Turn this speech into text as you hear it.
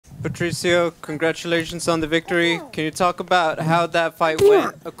Patricio, congratulations on the victory. Can you talk about how that fight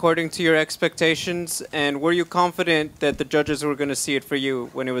went according to your expectations, and were you confident that the judges were going to see it for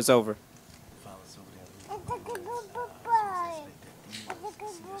you when it was over?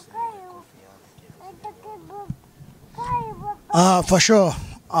 For sure.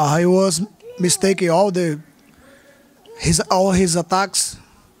 I was mistaking all his attacks,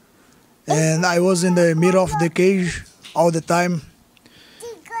 and I was in the middle of the cage all the time.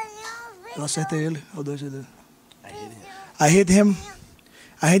 I hit him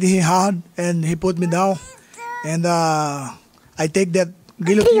hard, and he put me down, and I take that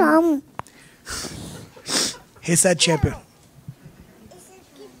guillotine. He said champion.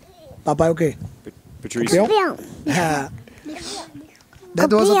 Papai, okay. Patricio. That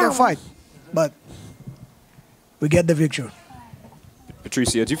was a tough fight, but we get the victory.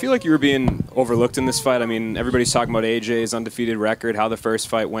 Patricio, do you feel like you were being overlooked in this fight? I mean, everybody's talking about AJ's undefeated record, how the first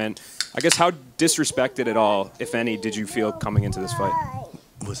fight went. I guess how disrespected at all, if any, did you feel coming into this fight?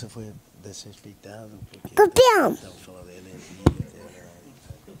 Você foi desrespeitado porque Campeão. estava falando dele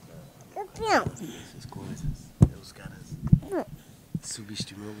Campeão. essas coisas. Os caras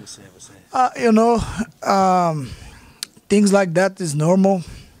subestimam você. Things like that is normal.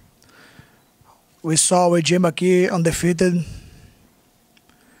 We saw AJ McKee undefeated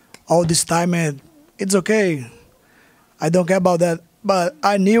all this time, and it's okay. I don't care about that. But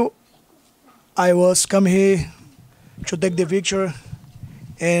I knew I was coming here to take the victory,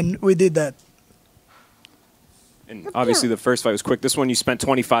 and we did that. And obviously the first fight was quick. This one you spent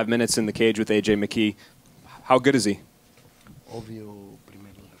 25 minutes in the cage with AJ McKee. How good is he? Óbvio, o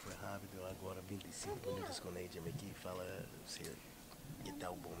primeiro luta foi rápido, agora 25 minutos com AJ McKee. Fala se que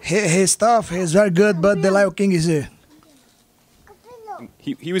tal bom. He's tough. He's very good, but the Lion King is here.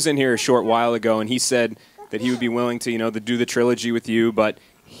 He was in here a short while ago, and he said that he would be willing to, to do the trilogy with you, but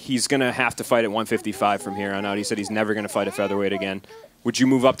he's going to have to fight at 155 from here on out. He said he's never going to fight at featherweight again. Would you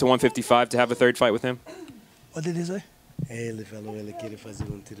move up to 155 to have a third fight with him? What did he say? Ele falou ele queria fazer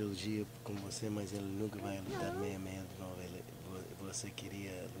uma trilogia com você, mas ele nunca vai lutar meia-meia de novo. Você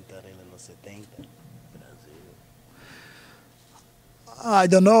queria lutar ele no 70, Brasil. I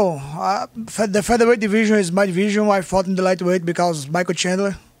don't know. The featherweight division is my division. I fought in the lightweight because Michael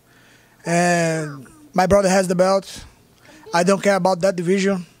Chandler, and my brother has the belt. I don't care about that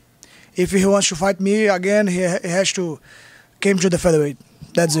division. If he wants to fight me again, he has to come to the featherweight.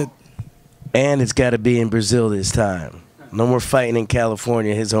 That's it. And it's got to be in Brazil this time. No more fighting in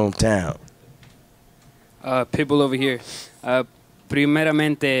California, his hometown. Pitbull over here.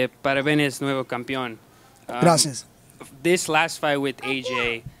 Primeramente, parabéns, nuevo campeón. Gracias. This last fight with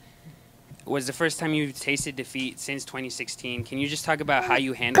AJ was the first time you tasted defeat since 2016. Can you just talk about how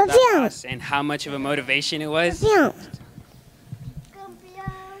you handled that loss and how much of a motivation it was?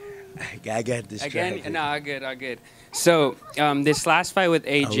 I got distracted. Again? No, all good. So, this last fight with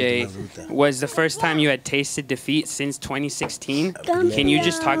AJ was the first time you had tasted defeat since 2016. Can you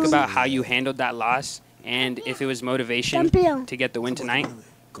just talk about how you handled that loss and if it was motivation to get the win tonight?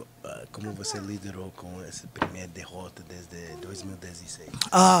 Como você liderou com essa primeira derrota desde 2016?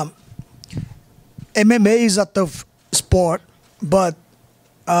 MMA is a tough sport, but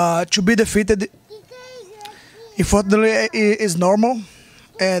to be defeated, unfortunately, is normal,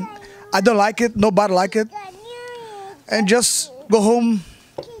 and I don't like it. Nobody like it, and just go home,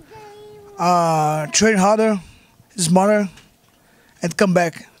 train harder, smarter, and come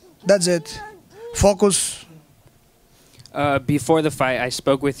back. That's it. Focus. Before the fight, I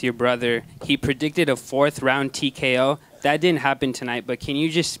spoke with your brother. He predicted a 4th round TKO. That didn't happen tonight, but can you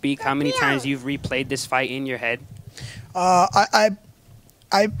just speak how many times you've replayed this fight in your head? I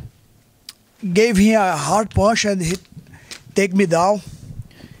gave him a hard punch and he take me down.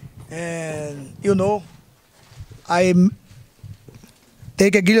 And, I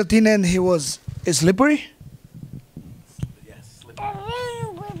take a guillotine and he was slippery. Yes, slippery.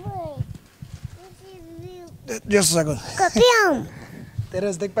 Just a second. Campeão.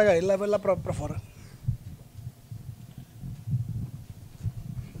 Tereza, tem que pegar ele e levar ele lá pra fora.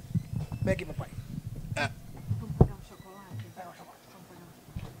 Vem aqui, papai.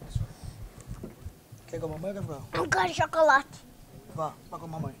 Quer com a mamãe ou quer ficar? Eu quero chocolate. Vá com a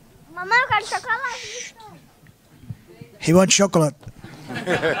mamãe. Mamãe, eu quero chocolate. He wants chocolate.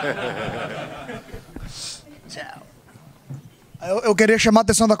 Tchau. Eu queria chamar a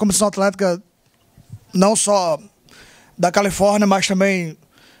atenção da Comissão Atlética, não só da Califórnia, mas também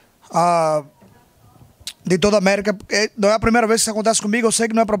de toda a América. Não é a primeira vez que isso acontece comigo, eu sei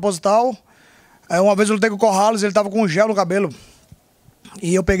que não é proposital. Uma vez eu lutei com o Corrales, ele estava com um gel no cabelo.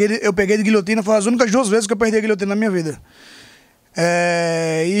 E eu peguei de guilhotina, foi as únicas 2 vezes que eu perdi a guilhotina na minha vida.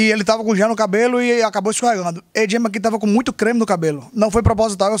 E ele tava com gel no cabelo e acabou escorregando. AJ McKee tava com muito creme no cabelo. Não foi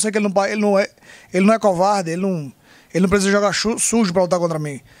proposital, eu sei que ele não é covarde, ele não precisa jogar sujo para lutar contra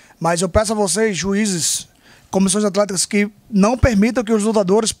mim. Mas eu peço a vocês, juízes, comissões atléticas, que não permitam que os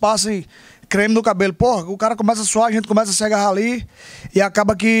lutadores passem creme no cabelo. Porra, o cara começa a suar, a gente começa a se agarrar ali e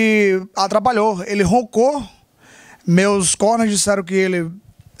acaba que atrapalhou. Ele roncou, meus corners disseram que ele,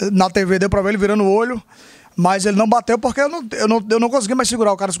 na TV deu pra ver ele virando o olho, mas ele não bateu porque eu não consegui mais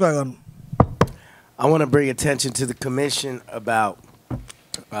segurar o cara escorregando. I want to bring attention to the commission about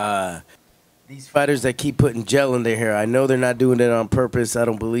these fighters that keep putting gel in their hair. I know they're not doing it on purpose. I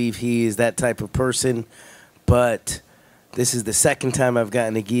don't believe he is that type of person, but this is the second time I've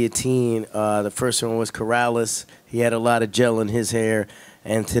gotten a guillotine. The first one was Corrales. He had a lot of gel in his hair.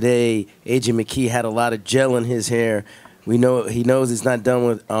 And today, AJ McKee had a lot of gel in his hair. We know he knows it's not done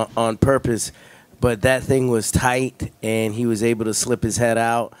with on purpose, but that thing was tight, and he was able to slip his head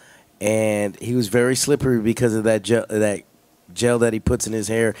out. And he was very slippery because of that gel that he puts in his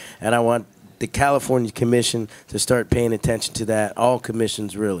hair. And I want the California Commission to start paying attention to that. All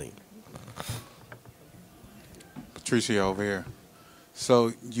commissions, really. Patricio over here.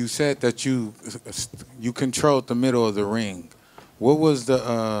 So you said that you controlled the middle of the ring. What was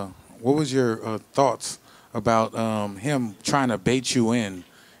your thoughts about him trying to bait you in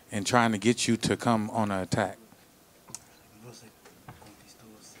and trying to get you to come on an attack?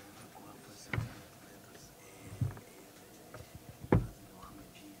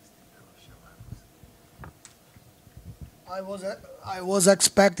 I was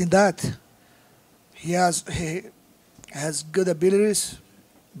expecting that. He has good abilities,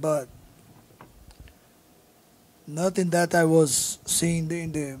 but nothing that I was seeing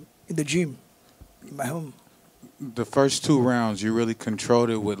in the gym, in my home. The first 2 rounds, you really controlled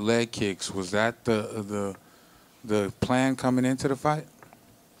it with leg kicks. Was that the plan coming into the fight?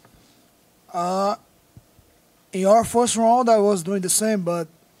 In our first round, I was doing the same, but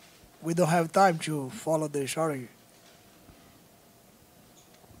we don't have time to follow the strategy.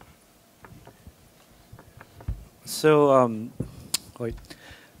 So,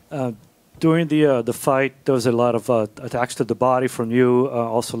 during the fight, there was a lot of attacks to the body from you,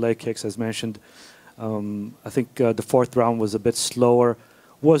 also leg kicks, as mentioned. I think the 4th round was a bit slower.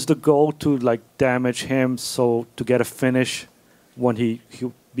 Was the goal to damage him, so to get a finish when he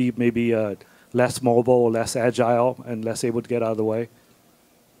be maybe less mobile, less agile, and less able to get out of the way?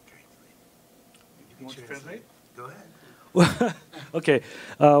 You want to translate? Go ahead. Ok.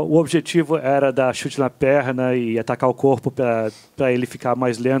 O objetivo era dar chute na perna e atacar o corpo para ele ficar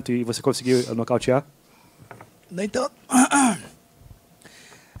mais lento e você conseguir nocautear? Nem tanto.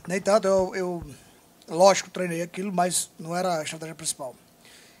 Nem tanto. Eu lógico, treinei aquilo, mas não era a estratégia principal.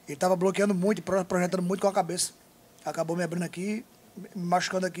 Ele estava bloqueando muito e projetando muito com a cabeça. Acabou me abrindo aqui, me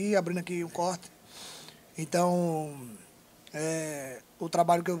machucando aqui, abrindo aqui um corte. Então, o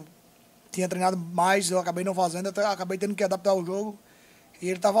trabalho que eu tinha treinado mais, eu acabei não fazendo, eu acabei tendo que adaptar o jogo. E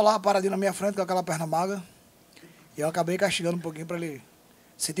ele estava lá paradinho na minha frente com aquela perna magra. E eu acabei castigando um pouquinho para ele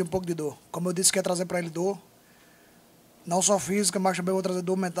sentir um pouco de dor. Como eu disse que ia trazer para ele dor, não só física, mas também vou trazer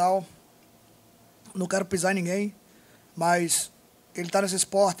dor mental. Não quero pisar em ninguém, mas ele está nesse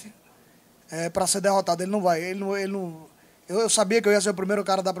esporte para ser derrotado. Ele não vai. Eu sabia que eu ia ser o primeiro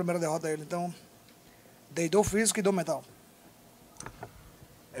cara a dar a primeira derrota a ele. Então, dei dor física e dor mental.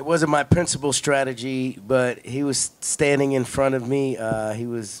 It wasn't my principal strategy, but he was standing in front of me. He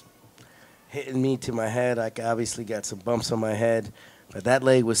was hitting me to my head. I obviously got some bumps on my head, but that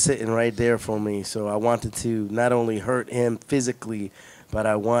leg was sitting right there for me. So I wanted to not only hurt him physically, but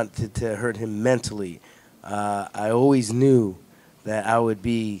I wanted to hurt him mentally. I always knew that I would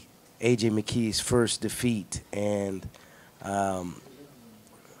be AJ McKee's first defeat, and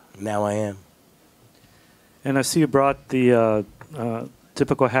now I am. And I see you brought the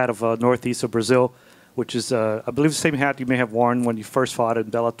typical hat of northeast of Brazil, which is, I believe, the same hat you may have worn when you first fought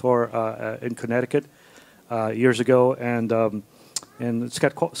in Bellator in Connecticut years ago. And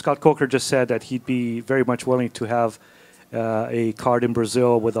Scott Coker just said that he'd be very much willing to have a card in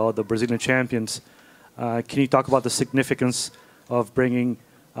Brazil with all the Brazilian champions. Can you talk about the significance of bringing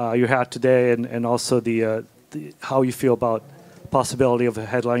your hat today, and also how you feel about possibility of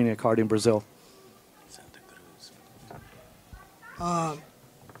headlining a card in Brazil?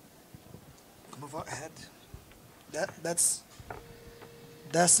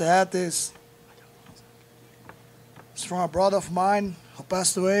 That's the hat is from a brother of mine who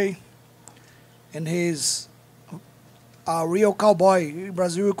passed away, and he's a real cowboy. In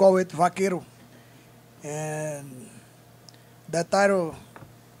Brazil, we call it vaqueiro, and that title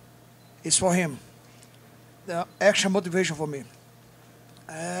is for him. The extra motivation for me.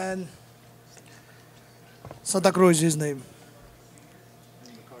 And Santa Cruz is his name.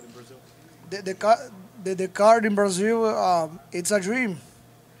 The card in Brazil, it's a dream.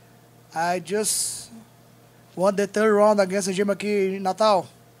 I just won the third round against AJ McKee in Natal,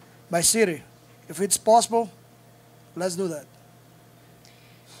 my city. If it's possible, let's do that.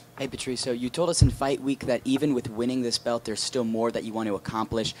 Hey Patricio, you told us in fight week that even with winning this belt, there's still more that you want to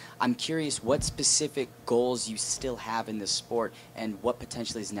accomplish. I'm curious what specific goals you still have in this sport and what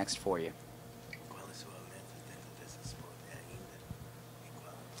potentially is next for you.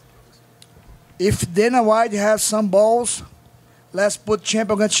 If Dana White has some balls, let's put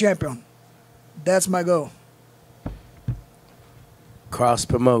champion against champion. That's my goal. Cross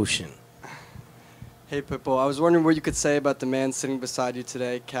promotion. Hey Pitbull, I was wondering what you could say about the man sitting beside you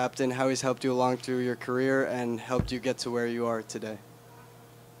today, Captain, how he's helped you along through your career and helped you get to where you are today.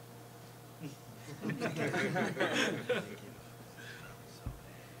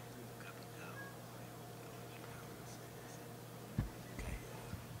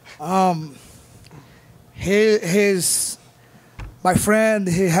 He's my friend.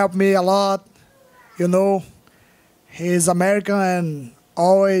 He helped me a lot. You know, he's American, and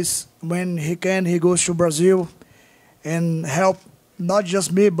always when he can, he goes to Brazil and help not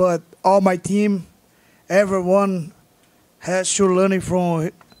just me, but all my team. Everyone has to learn from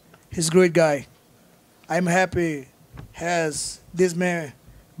his great guy. I'm happy has this man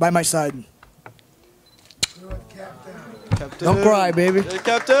by my side. Captain. Don't cry, baby. Hey,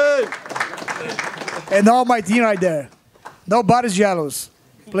 Captain! And all my team right there. Nobody's jealous,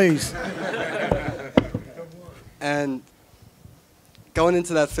 please. And going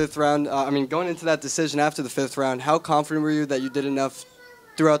into that fifth round, going into that decision after the fifth round, how confident were you that you did enough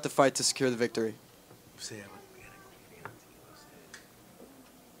throughout the fight to secure the victory?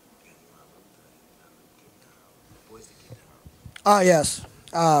 Yes.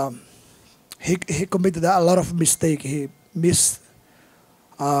 He committed a lot of mistake. He missed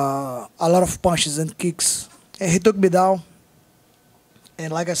a lot of punches and kicks. And he took me down.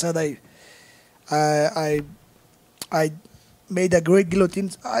 And like I said, I made a great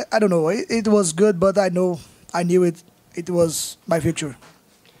guillotine. I don't know. It was good, but I knew it was my future.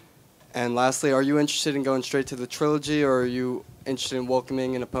 And lastly, are you interested in going straight to the trilogy, or are you interested in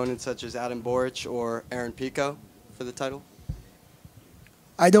welcoming an opponent such as Adam Boric or Aaron Pico for the title?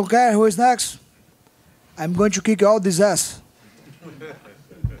 I don't care who is next. I'm going to kick all this ass.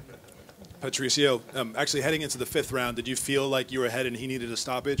 Patricio, actually heading into the fifth round, did you feel like you were ahead and he needed a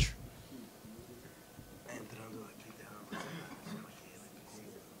stoppage?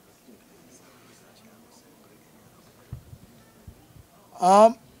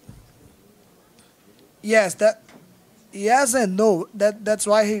 Yes and no. That's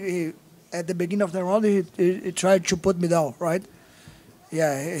why he at the beginning of the round he tried to put me down, right?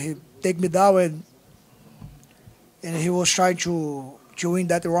 Yeah, he take me down and he was trying to win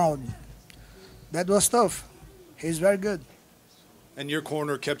that round. That was tough. He's very good. And your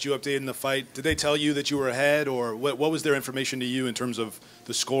corner kept you updated in the fight. Did they tell you that you were ahead, or what was their information to you in terms of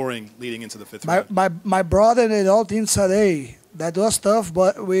the scoring leading into the fifth round? My brother and all team said, hey, that was tough,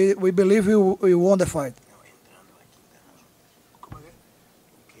 but we believe we won the fight.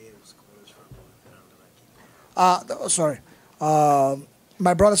 Sorry.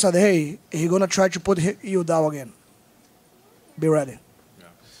 My brother said, hey, he's going to try to put you down again. Be ready. Yeah.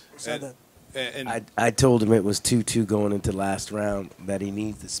 Said that. And I told him it was 2-2 going into last round, that he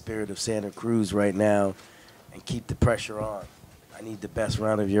needs the spirit of Santa Cruz right now and keep the pressure on. I need the best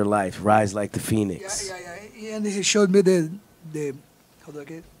round of your life. Rise like the phoenix. Yeah. And he showed me the how do I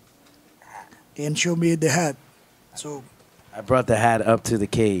get it? And showed me the hat. So I brought the hat up to the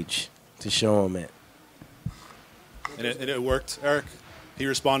cage to show him it. And it worked, Eric? He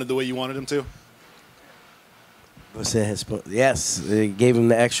responded the way you wanted him to? Yes, it gave him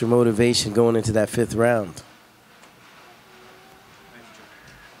the extra motivation going into that fifth round.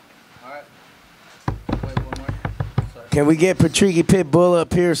 Can we get Patricio Pitbull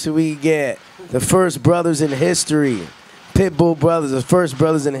up here so we can get the first brothers in history? Pitbull brothers, the first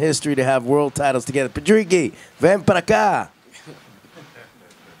brothers in history to have world titles together. Patricio, ven para acá.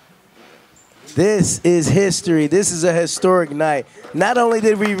 This is history. This is a historic night. Not only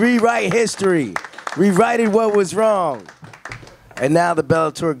did we rewrite history, rewrited what was wrong. And now the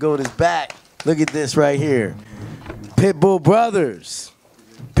Bellator GOAT is back. Look at this right here. Pitbull brothers.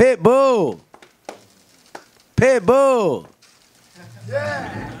 Pitbull. Pitbull.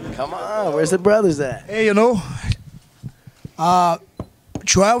 Yeah. Come on, where's the brothers at? Hey,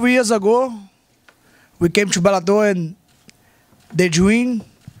 12 years ago, we came to Bellator and the dream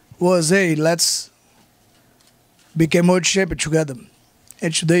was, hey, let's become world champion together.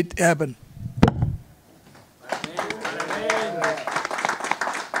 And today it happened.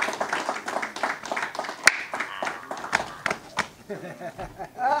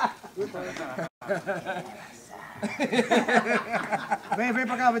 Vem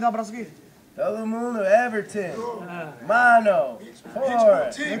pra cá, vem dar um abraço aqui. Todo mundo, Everton, Mano,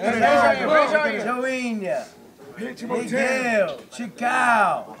 Ford, Joinha, Miguel,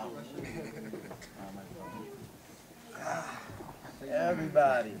 Chicao.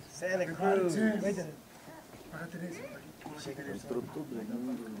 Everybody, Santa Cruz.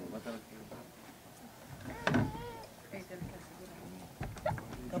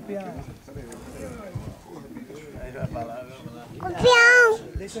 Campeão. Campeão.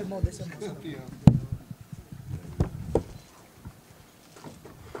 Deixa o irmão, deixa o irmão.